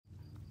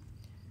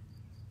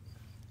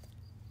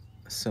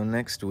So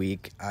next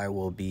week I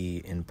will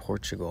be in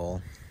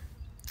Portugal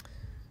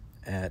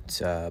at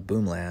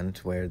Boomland,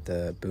 where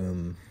the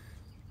Boom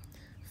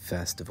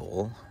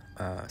Festival,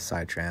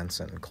 Psytrance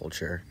and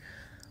Culture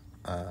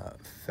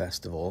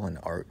Festival and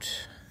Art.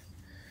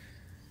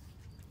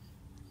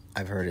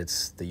 I've heard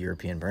it's the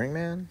European Burning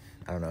Man.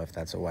 I don't know if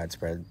that's a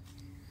widespread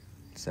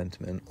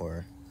sentiment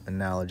or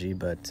analogy,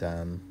 but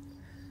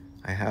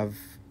I have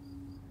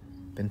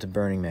been to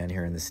Burning Man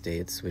here in the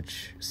States,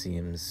 which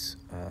seems,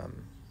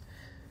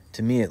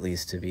 to me at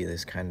least, to be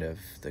this kind of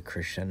the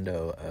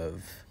crescendo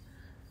of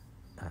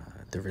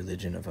the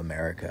religion of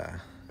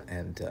America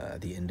and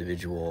the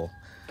individual,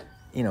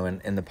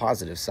 and the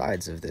positive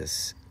sides of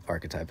this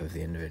archetype of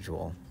the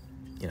individual,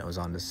 is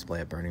on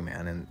display at Burning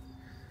Man. And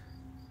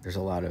there's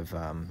a lot of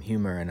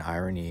humor and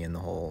irony in the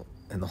whole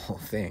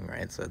thing,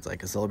 right? So it's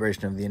like a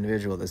celebration of the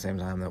individual at the same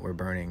time that we're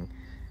burning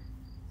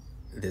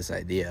this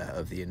idea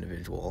of the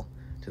individual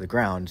to the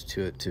ground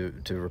to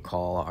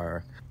recall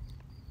our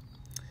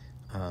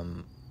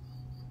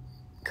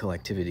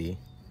collectivity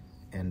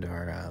and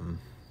our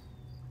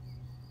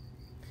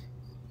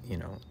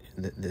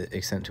the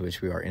extent to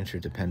which we are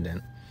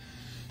interdependent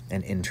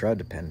and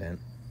intradependent,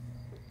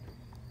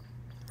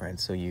 right?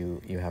 So you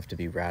have to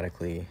be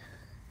radically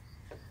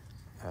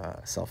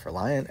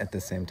self-reliant at the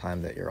same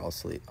time that you're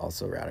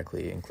also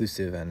radically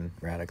inclusive and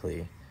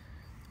radically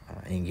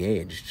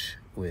engaged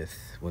with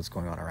what's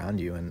going on around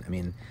you. And I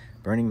mean,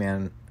 Burning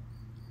Man,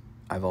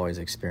 I've always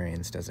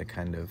experienced as a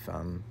kind of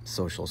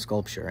social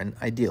sculpture, and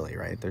ideally,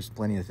 right, there's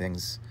plenty of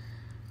things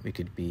we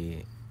could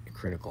be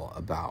critical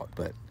about,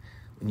 but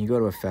when you go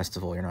to a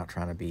festival, you're not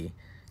trying to be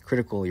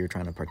critical, you're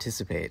trying to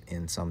participate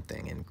in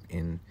something,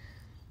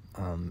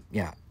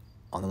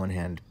 on the one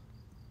hand,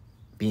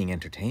 being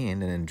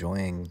entertained and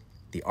enjoying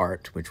the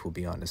art which will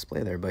be on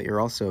display there, but you're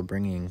also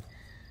bringing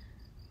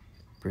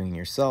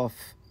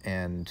yourself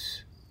and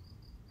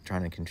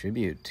trying to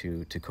contribute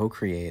to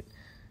co-create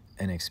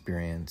an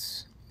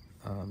experience,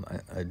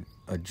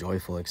 a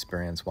joyful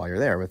experience while you're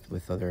there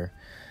with other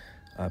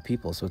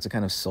people. So it's a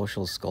kind of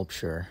social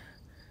sculpture,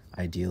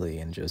 ideally,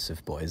 in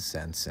Joseph Beuys'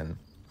 sense. And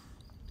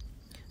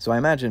so I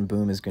imagine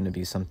Boom is going to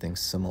be something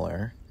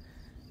similar.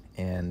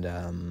 And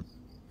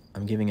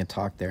I'm giving a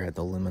talk there at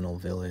the Liminal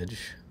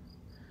Village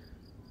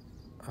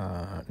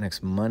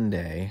next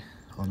Monday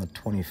on the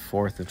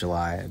 24th of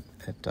July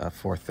at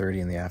 4:30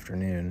 in the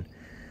afternoon.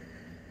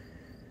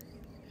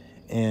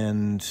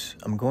 And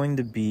I'm going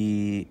to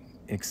be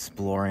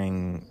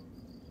exploring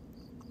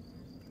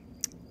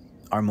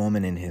our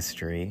moment in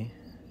history,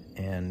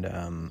 and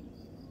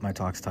my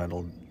talk's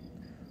titled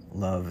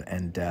Love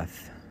and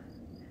Death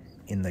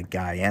in the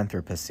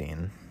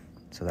Gaianthropocene.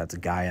 So that's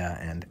Gaia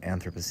and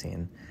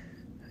Anthropocene.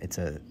 It's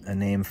a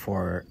name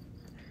for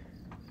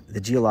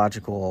the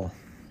geological,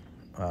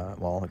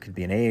 it could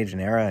be an age, an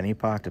era, an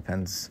epoch,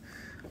 depends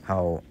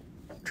how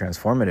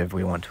transformative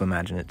we want to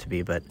imagine it to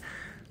be, but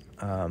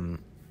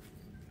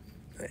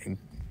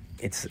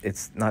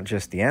it's not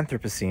just the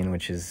Anthropocene,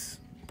 which is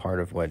part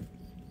of what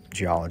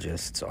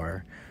geologists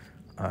are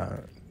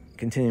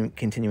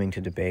continuing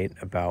to debate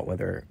about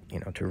whether,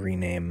 to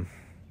rename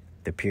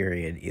the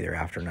period either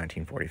after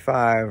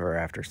 1945 or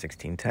after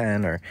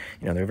 1610, or,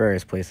 there are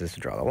various places to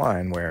draw the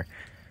line where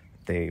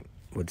they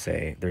would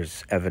say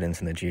there's evidence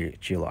in the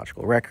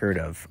geological record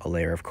of a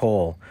layer of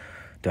coal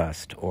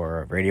dust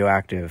or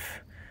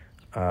radioactive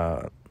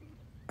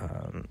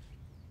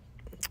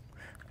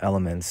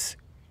elements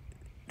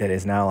that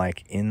is now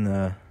like in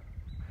the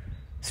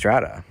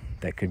strata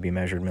that could be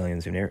measured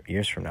millions of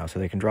years from now. So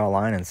they can draw a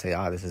line and say,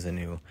 this is a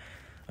new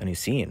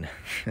scene,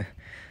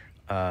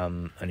 a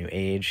new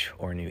age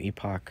or a new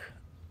epoch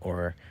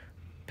or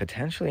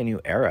potentially a new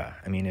era.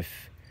 I mean,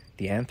 if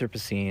the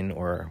Anthropocene,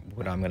 or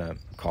what I'm going to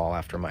call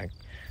after my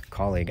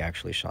colleague,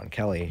 actually, Sean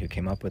Kelly, who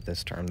came up with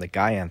this term, the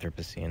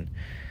Gaianthropocene,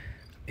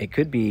 it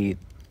could be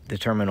the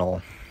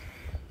terminal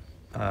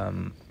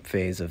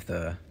phase of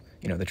the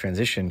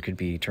transition could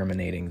be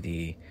terminating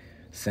the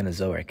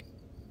Cenozoic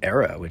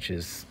era, which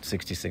is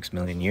 66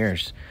 million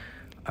years,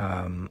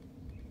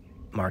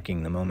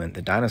 marking the moment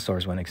the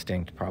dinosaurs went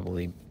extinct,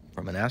 probably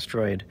from an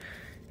asteroid,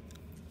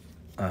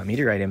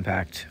 meteorite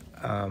impact.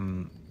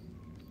 And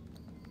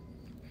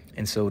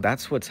so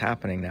that's what's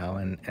happening now,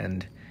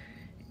 and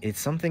it's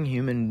something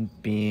human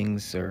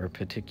beings or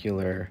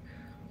particular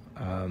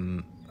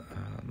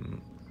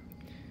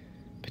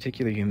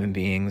human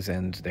beings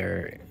and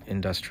their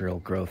industrial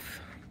growth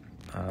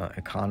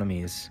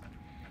economies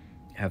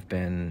have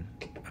been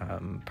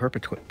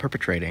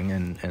perpetrating,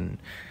 and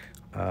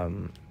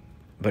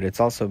but it's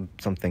also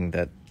something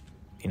that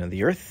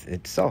the Earth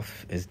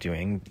itself is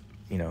doing.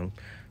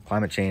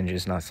 Climate change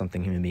is not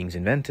something human beings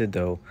invented,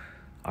 though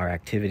our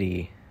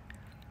activity,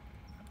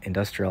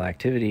 industrial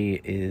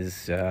activity,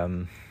 is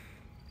and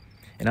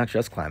not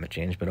just climate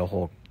change, but a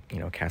whole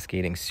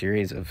cascading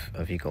series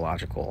of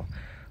ecological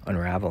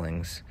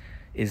unravelings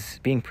is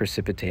being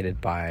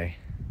precipitated by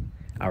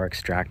our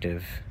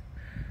extractive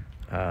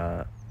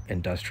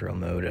industrial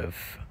mode of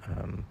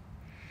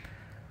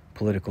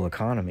political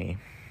economy.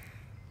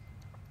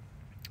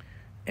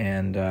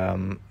 And,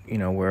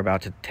 we're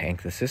about to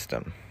tank the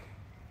system.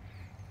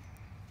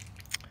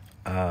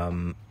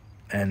 And,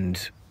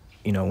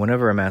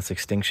 whenever a mass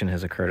extinction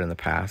has occurred in the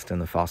past,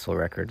 and the fossil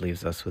record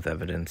leaves us with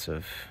evidence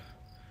of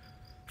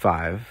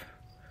 5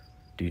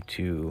 due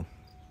to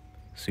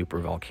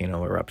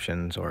supervolcano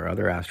eruptions or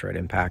other asteroid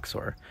impacts,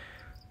 or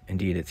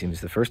indeed it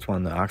seems the first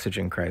one, the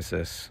oxygen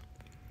crisis,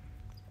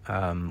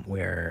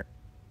 where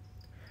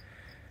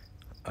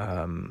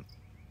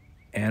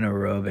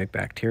anaerobic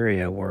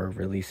bacteria were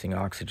releasing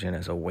oxygen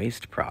as a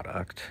waste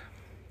product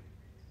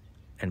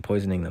and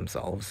poisoning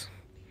themselves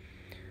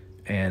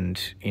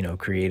and,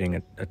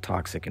 creating a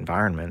toxic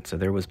environment. So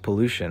there was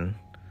pollution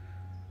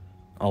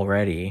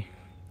already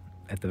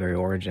at the very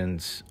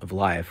origins of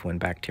life when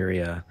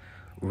bacteria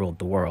ruled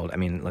the world. I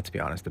mean, let's be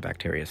honest, the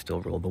bacteria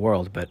still ruled the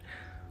world, but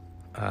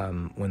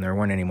when there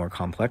weren't any more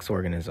complex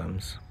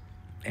organisms,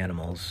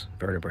 animals,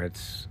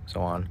 vertebrates,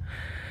 so on,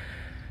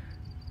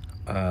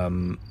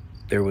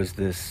 there was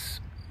this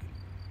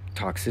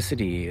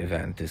toxicity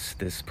event,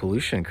 this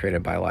pollution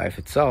created by life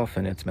itself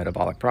and its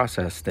metabolic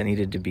process that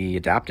needed to be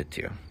adapted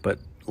to. But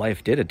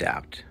life did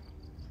adapt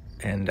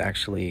and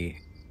actually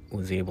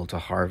was able to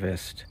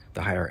harvest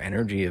the higher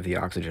energy of the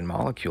oxygen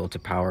molecule to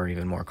power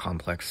even more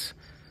complex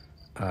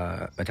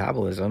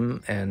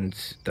metabolism and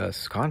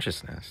thus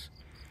consciousness.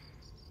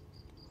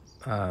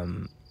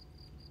 And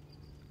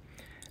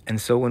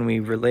so when we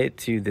relate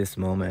to this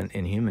moment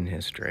in human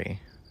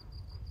history,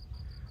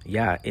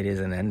 yeah, it is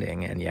an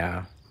ending, and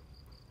yeah,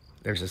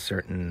 there's a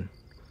certain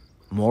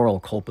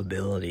moral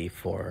culpability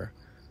for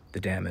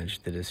the damage,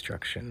 the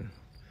destruction,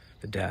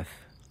 the death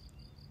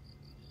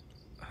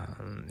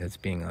that's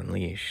being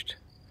unleashed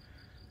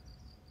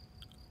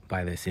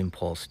by this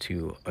impulse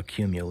to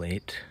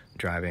accumulate,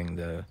 driving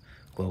the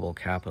global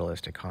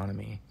capitalist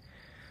economy.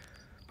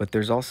 But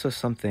there's also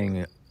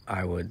something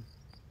I would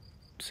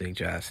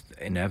suggest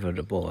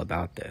inevitable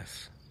about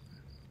this.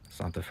 It's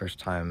not the first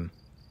time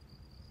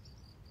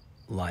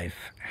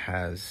life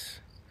has...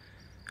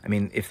 I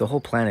mean, if the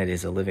whole planet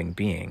is a living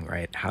being,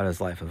 right, how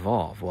does life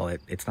evolve? Well,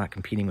 it's not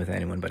competing with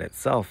anyone but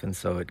itself, and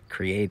so it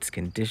creates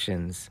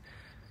conditions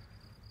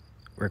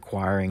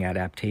requiring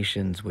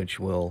adaptations which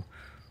will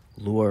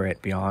lure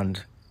it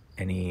beyond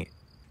any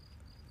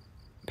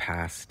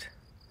past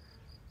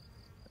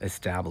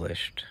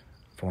established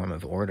form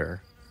of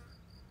order.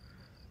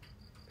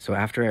 So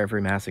after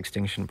every mass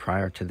extinction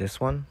prior to this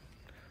one,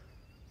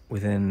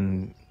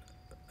 within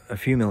a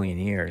few million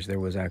years, there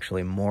was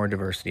actually more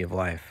diversity of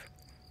life,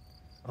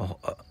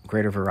 a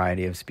greater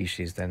variety of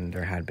species than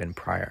there had been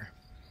prior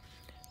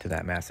to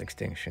that mass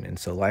extinction. And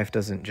so life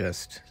doesn't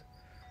just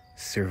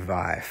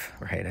survive,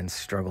 right, and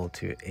struggle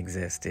to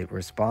exist. It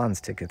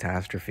responds to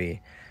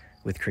catastrophe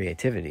with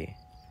creativity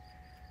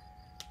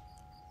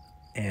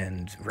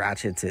and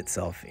ratchets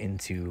itself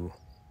into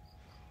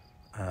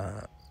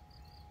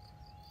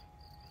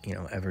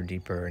ever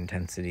deeper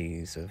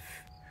intensities of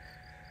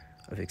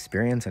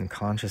experience and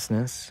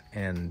consciousness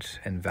and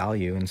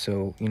value. And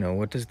so,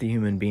 what does the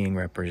human being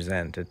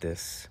represent at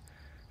this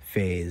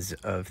phase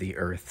of the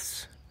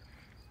Earth's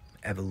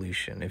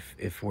evolution?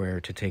 If we're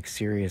to take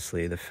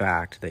seriously the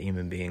fact that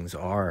human beings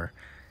are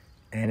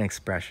an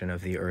expression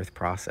of the Earth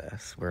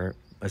process, we're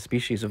a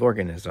species of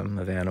organism,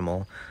 of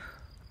animal,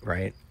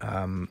 right?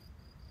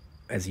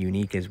 As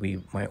unique as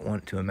we might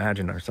want to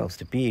imagine ourselves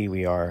to be,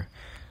 we are,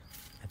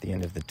 at the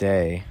end of the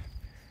day,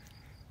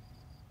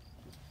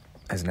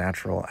 as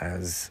natural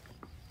as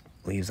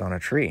leaves on a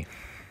tree.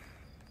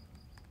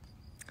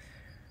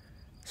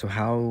 So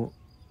how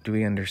do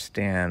we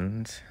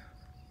understand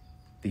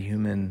the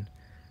human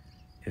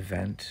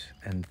event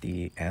and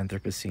the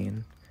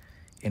Anthropocene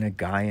in a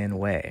Gaian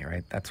way,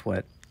 right? That's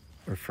what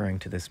referring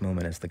to this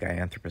moment as the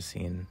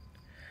Gaianthropocene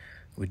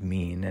would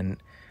mean. And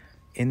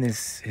in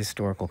this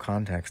historical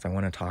context, I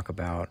want to talk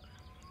about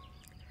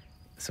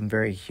some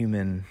very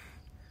human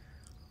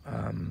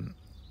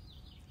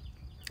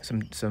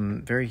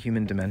some very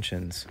human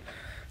dimensions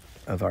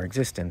of our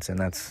existence, and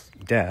that's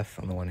death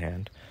on the one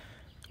hand.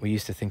 We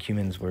used to think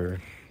humans were,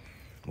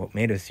 what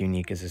made us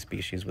unique as a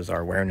species was our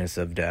awareness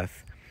of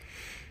death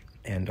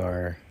and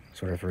our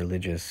sort of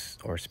religious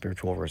or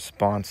spiritual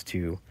response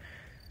to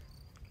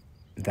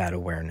that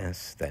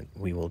awareness that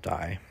we will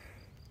die,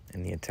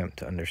 in the attempt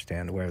to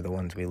understand where the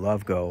ones we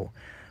love go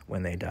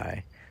when they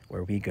die,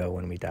 where we go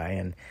when we die.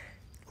 And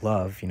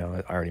love, I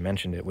already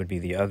mentioned it, would be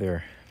the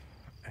other,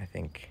 I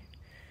think,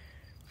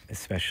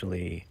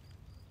 especially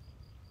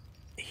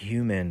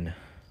human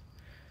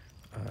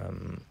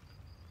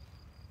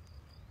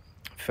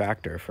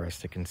factor for us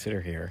to consider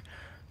here.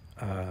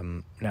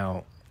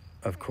 Now,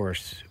 of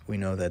course, we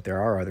know that there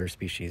are other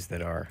species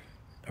that are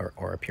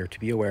or appear to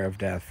be aware of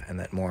death and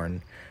that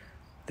mourn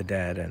the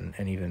dead,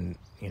 and even,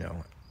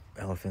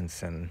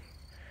 elephants and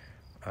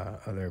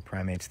other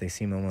primates, they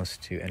seem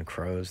almost to, and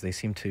crows, they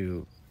seem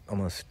to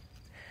almost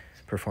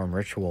perform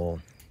ritual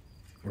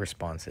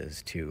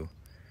responses to,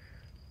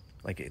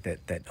 like,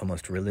 that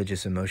almost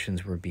religious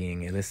emotions were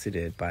being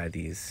elicited by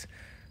these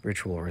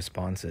ritual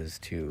responses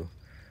to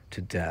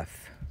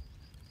death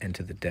and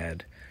to the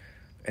dead.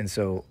 And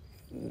so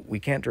we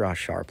can't draw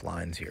sharp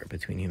lines here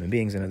between human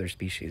beings and other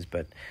species,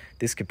 but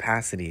this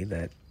capacity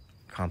that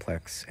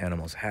complex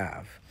animals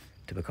have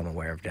to become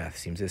aware of death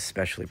seems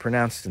especially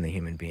pronounced in the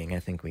human being. I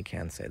think we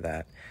can say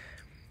that.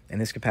 And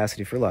this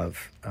capacity for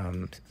love,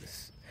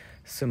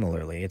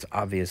 similarly, it's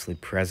obviously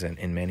present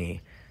in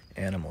many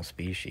animal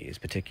species,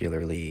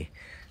 particularly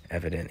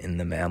evident in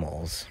the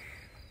mammals,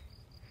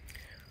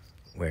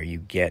 where you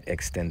get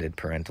extended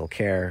parental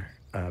care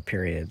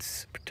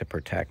periods to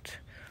protect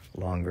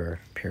longer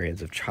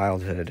periods of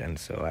childhood. And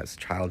so as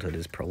childhood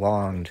is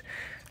prolonged,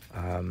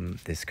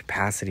 this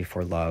capacity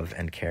for love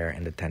and care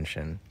and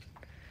attention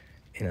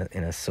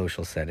in a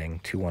social setting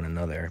to one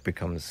another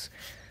becomes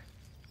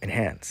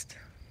enhanced,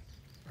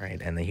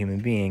 right? And the human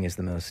being is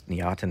the most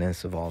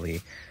neotenous of all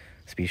the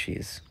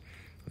species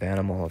of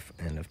animal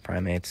and of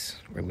primates,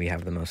 where we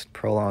have the most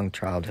prolonged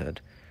childhood.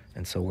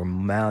 And so we're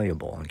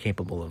malleable and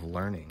capable of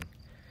learning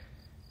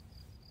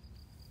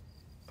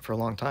for a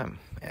long time.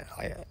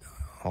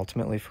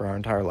 Ultimately for our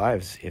entire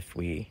lives, if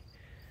we,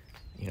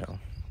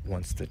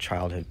 once the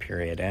childhood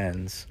period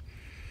ends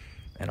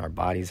and our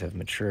bodies have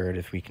matured,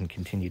 if we can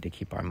continue to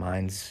keep our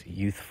minds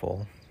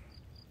youthful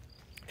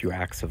through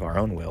acts of our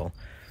own will,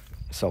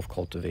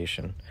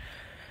 self-cultivation,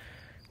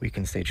 we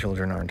can stay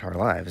children our entire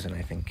lives. And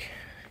I think,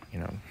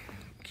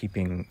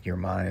 keeping your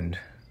mind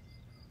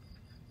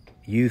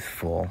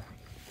youthful,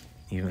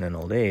 even in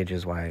old age,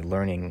 is why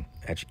learning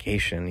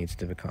education needs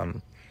to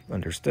become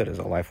understood as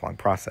a lifelong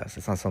process.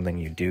 It's not something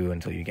you do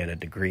until you get a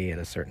degree at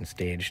a certain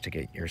stage to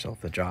get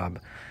yourself a job.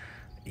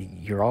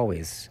 You're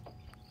always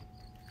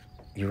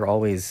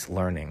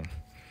learning,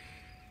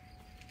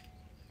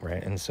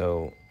 right? And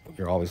so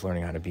you're always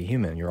learning how to be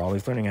human. You're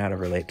always learning how to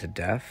relate to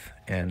death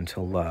and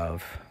to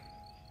love.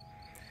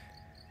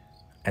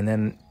 And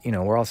then,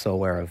 we're also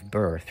aware of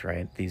birth,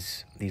 right?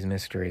 These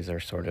mysteries are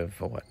sort of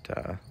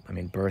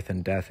birth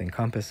and death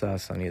encompass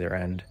us on either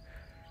end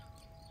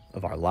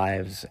of our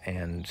lives,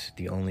 and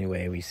the only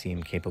way we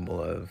seem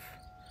capable of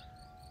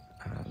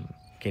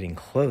getting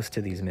close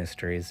to these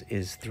mysteries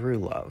is through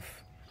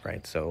love,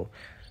 right? So,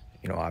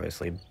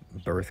 obviously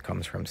birth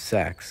comes from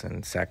sex,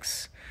 and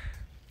sex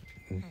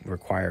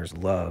requires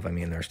love.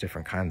 There's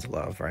different kinds of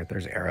love, right?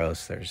 There's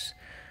eros, there's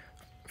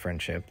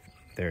friendship,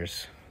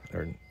 there's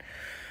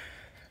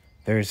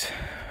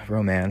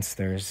romance,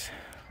 there's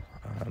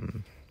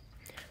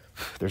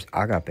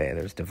agape,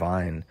 there's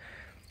divine,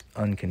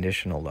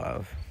 unconditional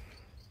love.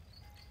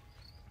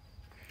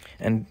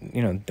 And,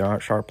 there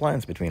aren't sharp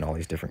lines between all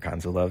these different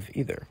kinds of love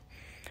either,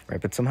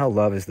 right? But somehow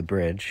love is the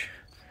bridge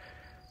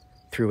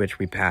through which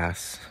we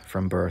pass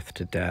from birth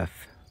to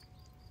death.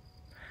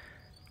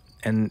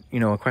 And,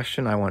 a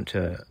question I want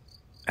to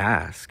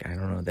ask, I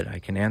don't know that I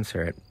can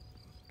answer it,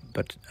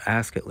 but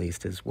ask at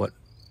least, is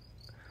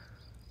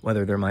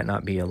whether there might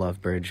not be a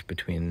love bridge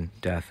between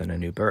death and a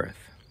new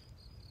birth.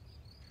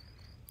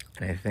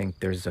 And I think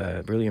there's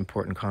a really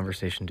important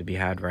conversation to be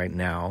had right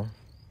now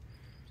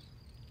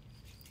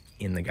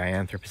in the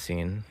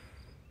Gaianthropocene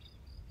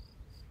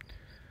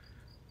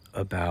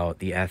about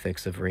the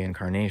ethics of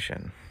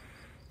reincarnation.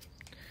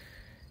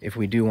 If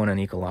we do want an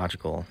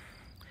ecological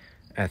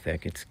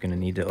ethic, it's going to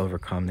need to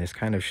overcome this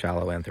kind of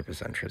shallow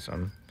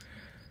anthropocentrism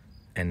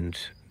and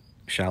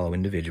shallow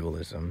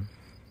individualism,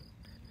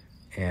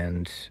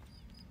 and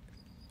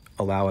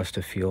allow us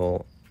to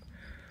feel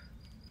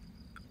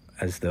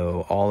as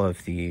though all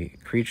of the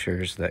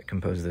creatures that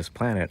compose this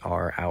planet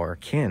are our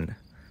kin.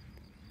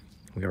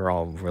 We are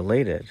all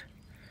related.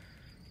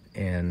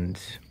 And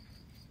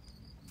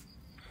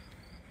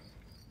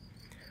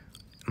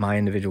my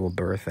individual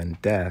birth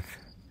and death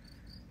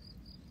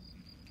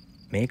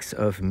makes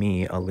of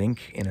me a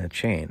link in a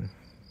chain,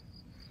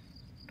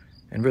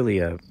 and really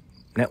a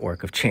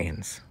network of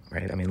chains,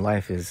 right?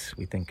 Life is,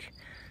 we think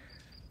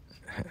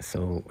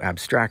so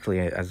abstractly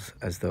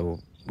as though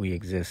we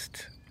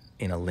exist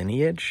in a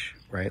lineage,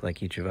 right?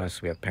 Like each of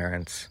us, we have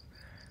parents,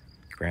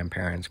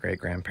 grandparents,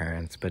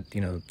 great-grandparents. But,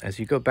 as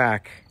you go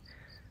back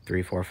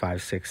 3, 4,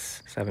 5,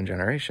 6, 7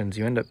 generations,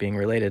 you end up being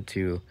related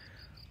to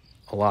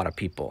a lot of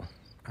people.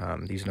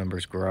 These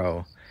numbers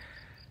grow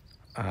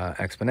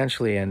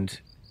exponentially, and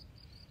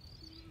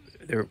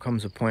there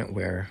comes a point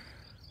where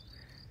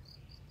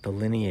the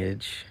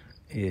lineage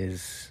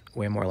is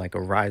way more like a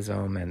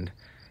rhizome, and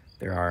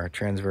there are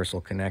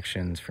transversal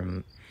connections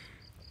from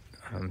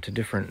to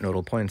different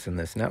nodal points in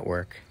this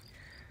network,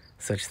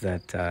 such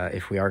that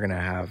if we are going to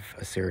have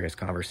a serious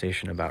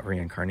conversation about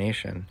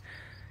reincarnation,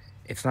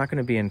 it's not going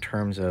to be in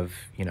terms of,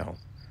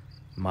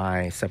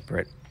 my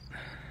separate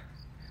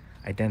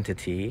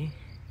identity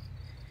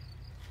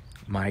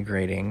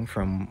migrating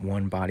from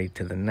one body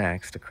to the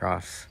next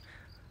across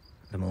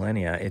the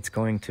millennia. It's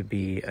going to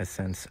be a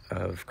sense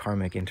of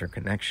karmic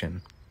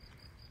interconnection.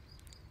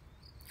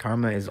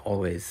 Karma is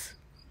always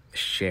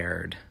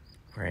shared,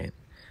 right?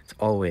 It's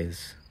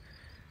always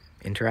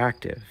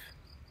interactive,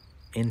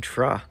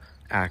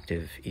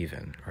 intra-active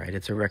even, right?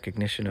 It's a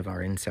recognition of our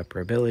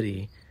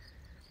inseparability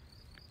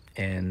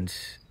and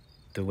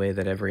the way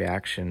that every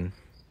action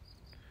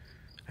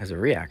has a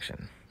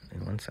reaction,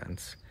 in one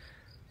sense.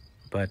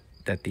 But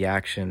that the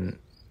action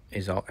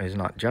is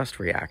not just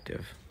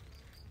reactive,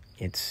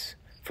 it's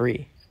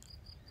free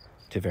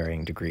to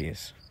varying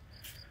degrees.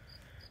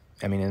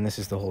 I mean, and this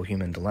is the whole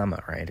human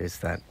dilemma, right? Is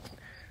that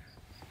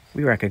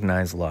we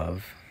recognize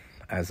love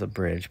as a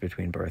bridge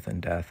between birth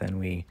and death, and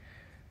we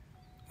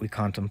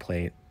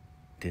contemplate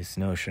this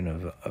notion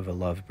of a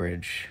love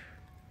bridge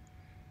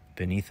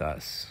beneath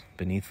us,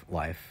 beneath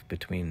life,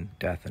 between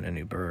death and a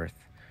new birth.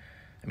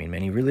 I mean,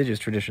 many religious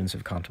traditions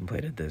have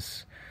contemplated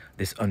this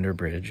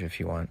underbridge, if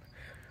you want.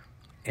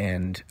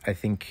 And I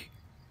think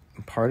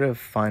part of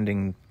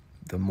finding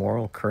the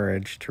moral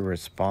courage to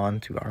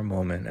respond to our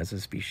moment as a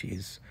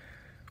species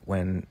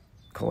when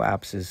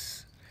collapse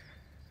is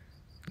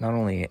not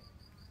only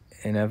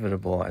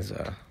inevitable as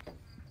a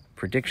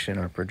prediction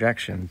or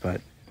projection,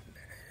 but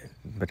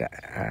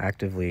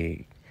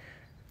actively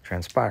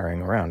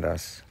transpiring around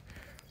us,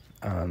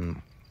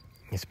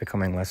 it's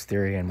becoming less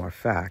theory and more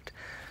fact.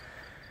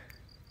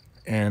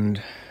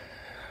 And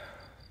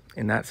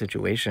in that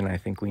situation, I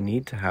think we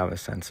need to have a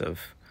sense of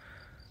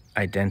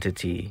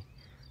identity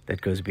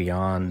that goes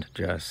beyond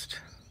just,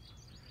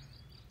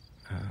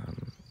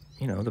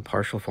 the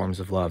partial forms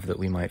of love that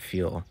we might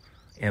feel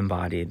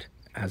embodied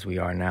as we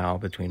are now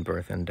between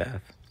birth and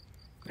death.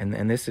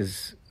 And this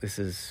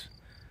is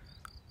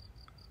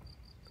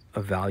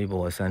a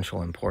valuable,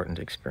 essential, important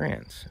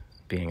experience,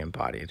 being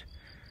embodied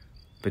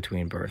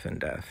between birth and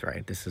death,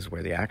 right? This is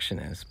where the action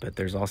is, but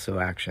there's also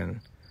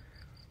action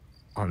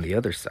on the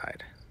other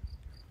side.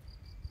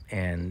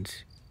 And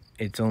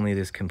it's only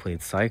this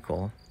complete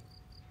cycle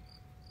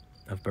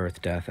of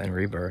birth, death, and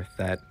rebirth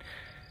that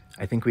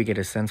I think we get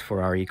a sense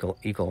for our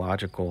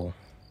ecological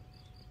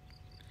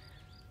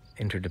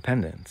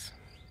interdependence.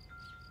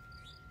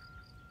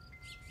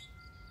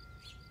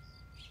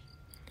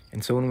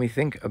 And so when we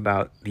think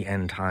about the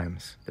end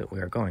times that we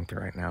are going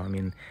through right now, I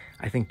mean,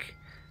 I think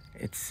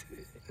it's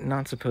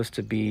not supposed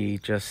to be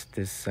just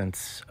this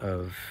sense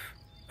of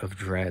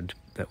dread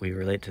that we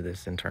relate to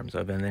this in terms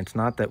of, and it's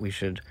not that we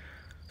should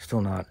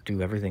still not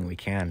do everything we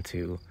can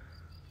to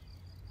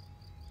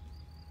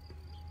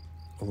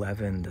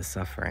leaven the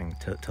suffering,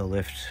 to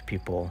lift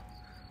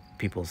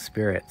people's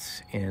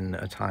spirits in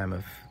a time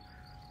of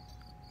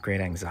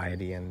great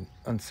anxiety and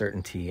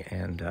uncertainty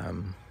and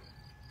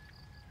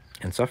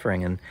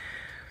suffering.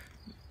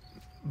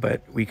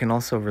 But we can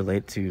also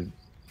relate to,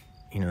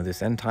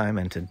 this end time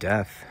and to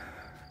death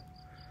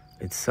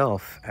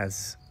itself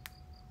as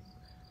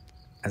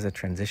a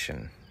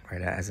transition,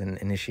 right? As an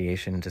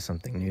initiation into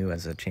something new,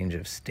 as a change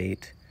of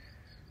state,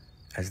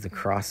 as the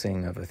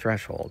crossing of a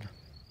threshold.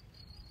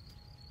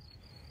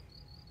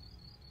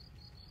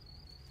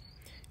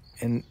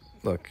 And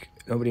look,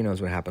 nobody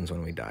knows what happens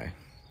when we die,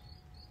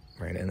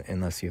 right?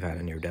 Unless you've had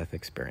a near-death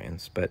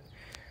experience. But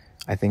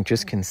I think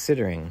just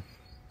considering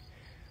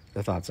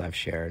the thoughts I've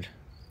shared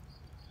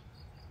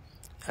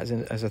as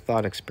a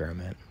thought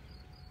experiment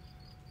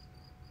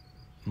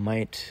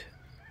might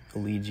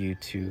lead you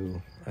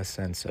to a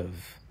sense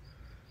of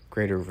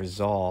greater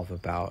resolve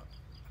about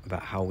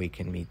how we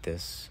can meet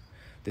this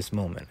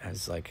moment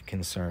as like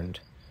concerned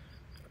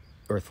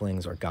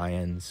earthlings or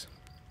Gaians,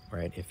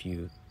 right? If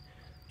you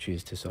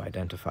choose to so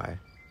identify.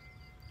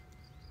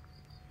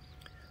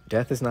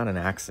 Death is not an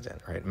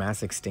accident, right?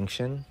 Mass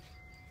extinction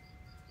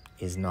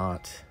is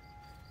not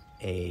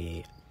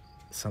a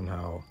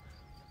somehow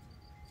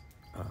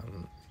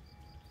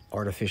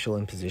artificial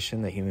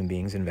imposition that human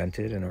beings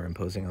invented and are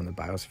imposing on the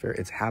biosphere.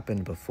 It's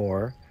happened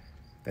before.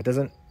 That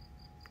doesn't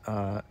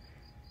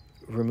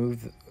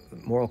remove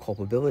moral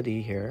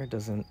culpability here. It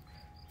doesn't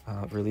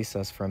release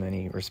us from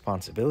any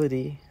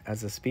responsibility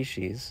as a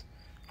species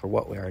for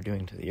what we are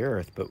doing to the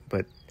earth.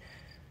 But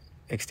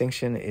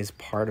extinction is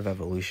part of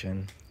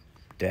evolution.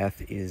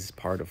 Death is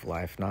part of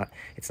life.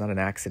 It's not an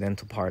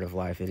accidental part of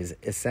life. It is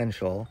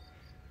essential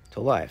to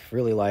life.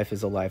 Really, life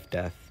is a life,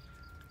 death,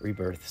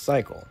 rebirth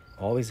cycle.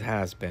 Always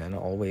has been,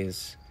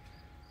 always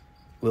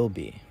will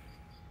be,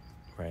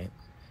 right?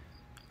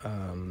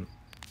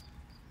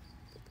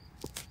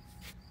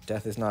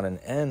 Death is not an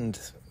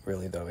end,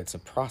 really, though. It's a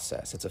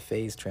process. It's a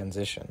phase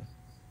transition.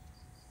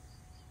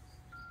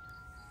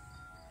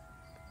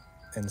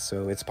 And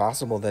so it's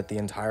possible that the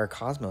entire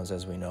cosmos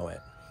as we know it,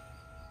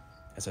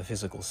 as a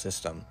physical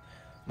system,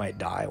 might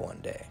die one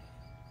day,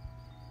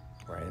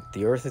 right?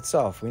 The Earth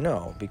itself, we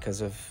know,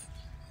 because of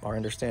our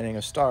understanding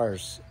of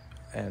stars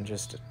and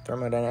just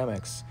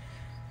thermodynamics,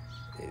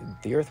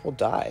 the Earth will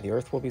die. The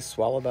Earth will be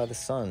swallowed by the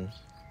sun.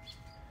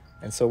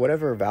 And so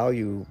whatever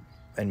value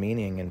and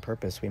meaning and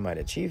purpose we might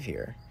achieve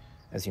here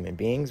as human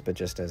beings, but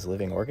just as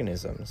living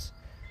organisms,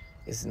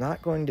 is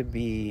not going to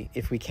be,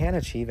 if we can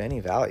achieve any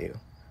value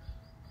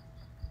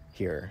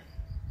here,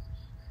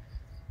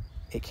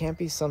 it can't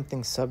be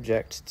something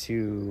subject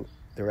to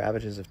the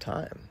ravages of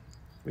time.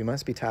 We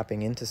must be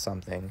tapping into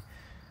something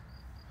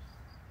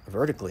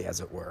vertically,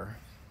 as it were,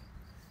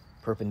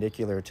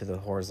 perpendicular to the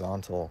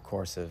horizontal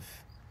course of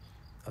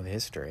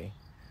history,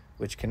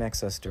 which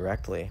connects us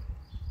directly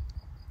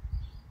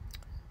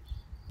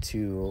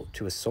to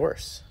a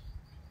source,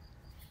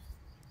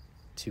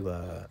 to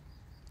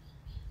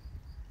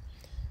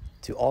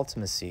to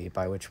ultimacy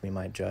by which we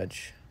might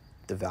judge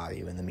the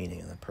value and the meaning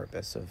and the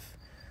purpose of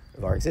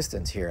our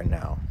existence here and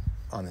now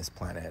on this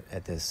planet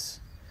at this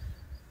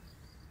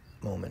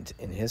moment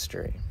in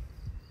history.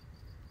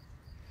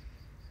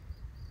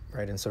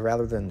 Right? And so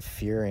rather than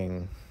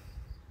fearing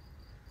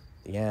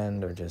the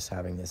end or just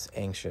having this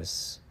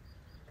anxious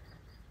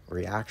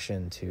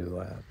reaction to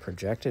a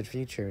projected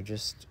future,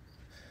 just,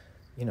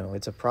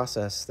 it's a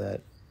process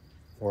that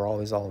we're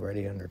always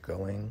already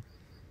undergoing,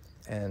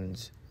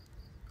 and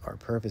our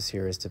purpose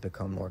here is to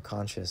become more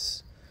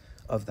conscious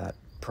of that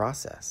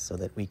process so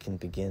that we can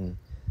begin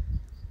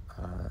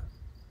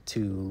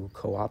to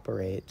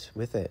cooperate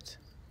with it,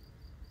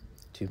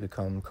 to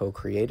become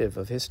co-creative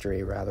of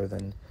history rather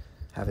than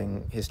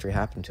having history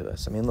happen to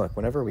us. I mean, look,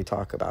 whenever we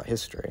talk about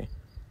history,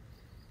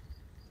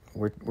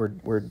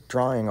 we're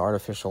drawing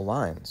artificial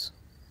lines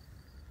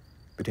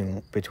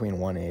between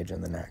one age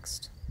and the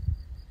next.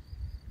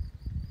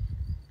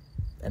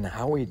 And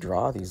how we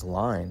draw these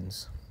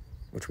lines,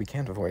 which we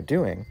can't avoid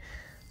doing,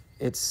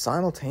 it's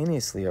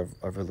simultaneously a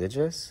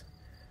religious,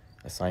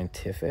 a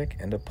scientific,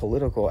 and a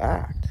political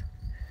act.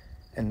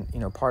 And,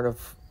 part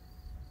of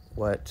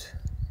what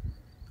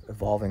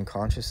evolving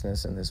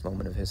consciousness in this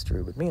moment of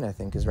history would mean, I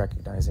think, is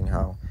recognizing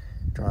how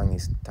drawing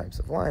these types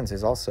of lines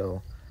is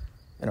also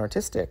an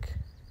artistic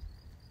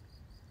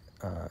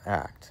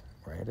act,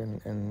 right?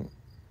 And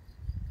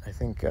I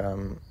think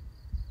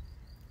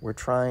we're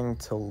trying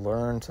to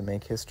learn to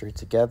make history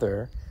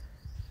together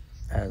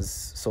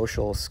as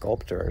social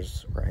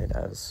sculptors, right?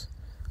 As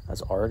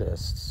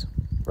artists,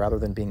 rather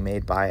than being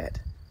made by it.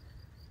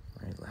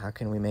 Right? How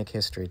can we make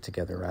history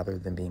together rather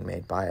than being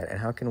made by it? And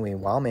how can we,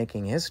 while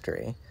making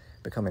history,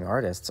 becoming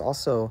artists,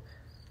 also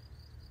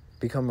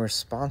become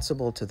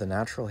responsible to the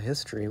natural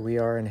history we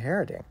are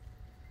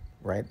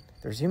right?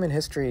 There's human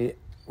history,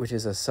 which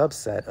is a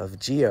subset of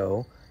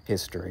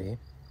geo-history,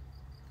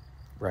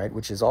 right?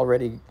 Which was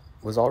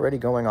already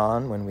going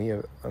on when we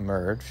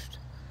emerged.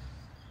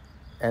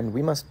 And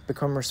we must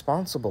become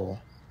responsible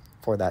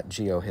for that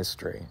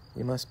geo-history.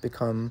 We must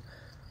become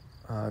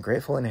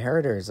grateful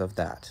inheritors of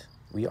that.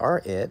 We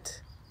are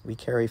it. We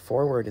carry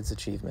forward its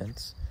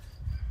achievements,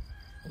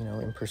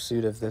 in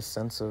pursuit of this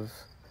sense of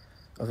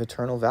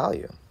eternal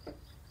value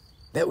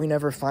that we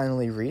never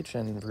finally reach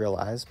and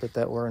realize, but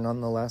that we're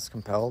nonetheless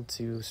compelled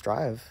to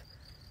strive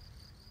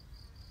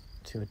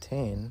to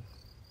attain